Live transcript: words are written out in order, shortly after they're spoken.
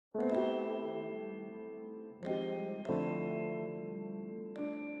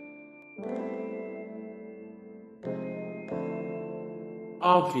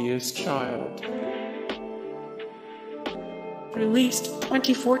Obvious Child. Released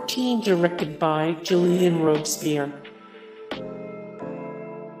 2014, directed by Julian Robespierre.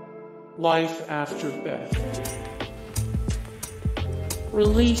 Life After Beth.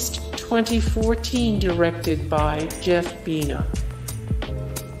 Released 2014, directed by Jeff Bina.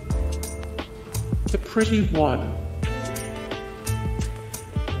 The Pretty One.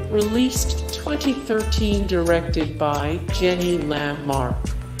 Released 2013, directed by Jenny Lam-Mark.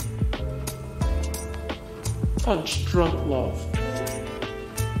 Punch Drunk Love.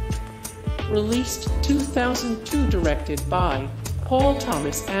 Released 2002, directed by Paul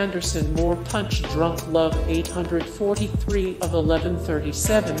Thomas Anderson. More Punch Drunk Love. 843 of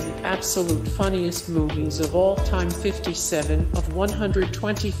 1137, the absolute funniest movies of all time. 57 of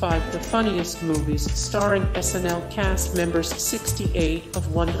 125, the funniest movies starring SNL cast members. 68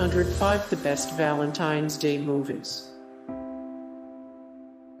 of 105, the best Valentine's Day movies.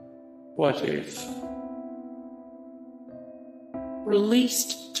 What If?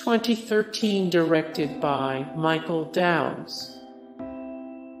 Released 2013, directed by Michael Downs.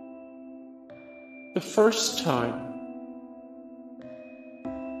 The First Time.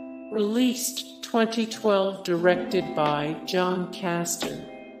 Released 2012, directed by John Castor.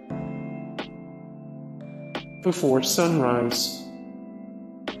 Before Sunrise.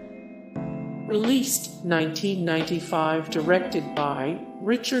 Released 1995, directed by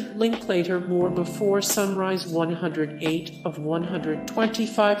Richard Linklater. More Before Sunrise. 108 of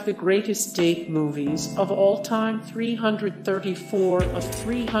 125, the greatest date movies of all time. 334 of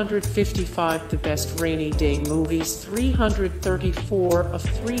 355, the best rainy day movies. 334 of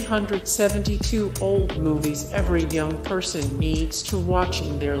 372, old movies every young person needs to watch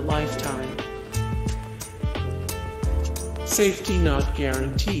in their lifetime. Safety Not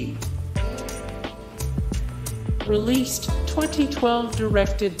Guaranteed. Released 2012,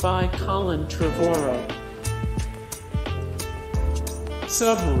 directed by Colin Trevorrow.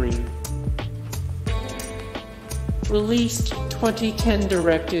 Submarine. Released 2010,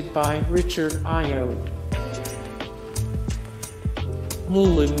 directed by Richard Ayoade.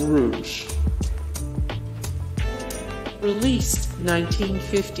 Moulin Rouge. Released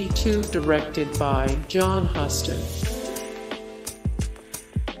 1952, directed by John Huston.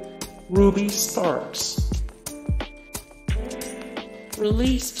 Ruby Sparks.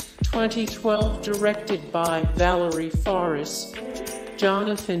 Released 2012, directed by Valerie Faris,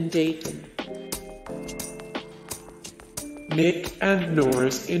 Jonathan Dayton. Nick and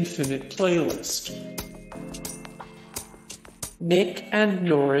Nora's Infinite Playlist. Nick and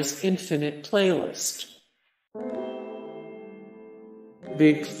Nora's Infinite Playlist.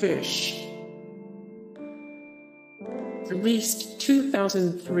 Big Fish. Released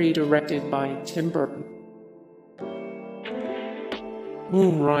 2003, directed by Tim Burton.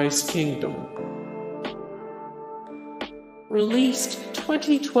 Moonrise Kingdom. Released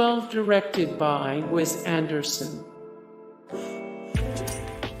 2012, directed by Wes Anderson.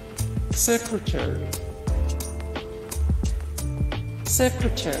 Secretary.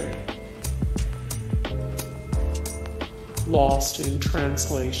 Secretary. Lost in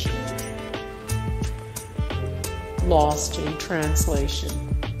Translation. Lost in Translation.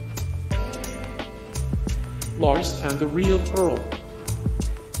 Lars and the Real Girl.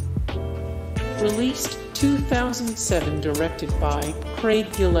 Released 2007, directed by Craig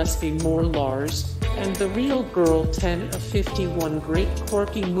Gillespie. More Lars and the Real Girl. 10 of 51 great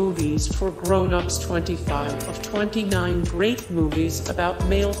Quirky movies for grown-ups. 25 of 29 great movies about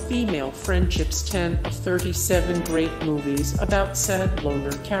male-female friendships. 10 of 37 great movies about sad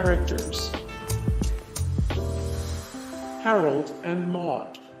loner characters. Harold and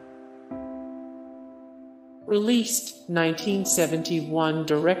Maude. Released 1971,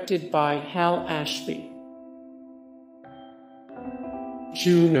 directed by Hal Ashby.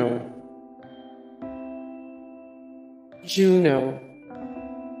 Juno. Juno.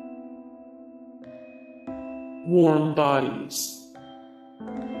 Warm Bodies.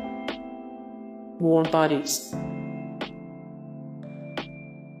 Warm Bodies.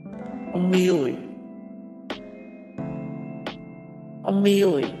 Amelie.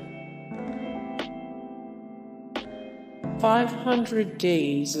 Amelie. 500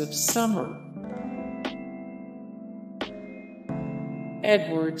 Days of Summer.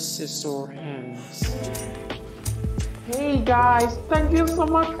 Edward Scissorhands. Hey guys, thank you so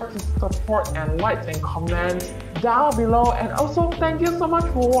much for the support and likes and comments down below, and also thank you so much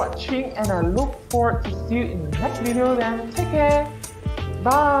for watching, and I look forward to see you in the next video. Then take care.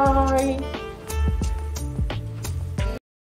 Bye!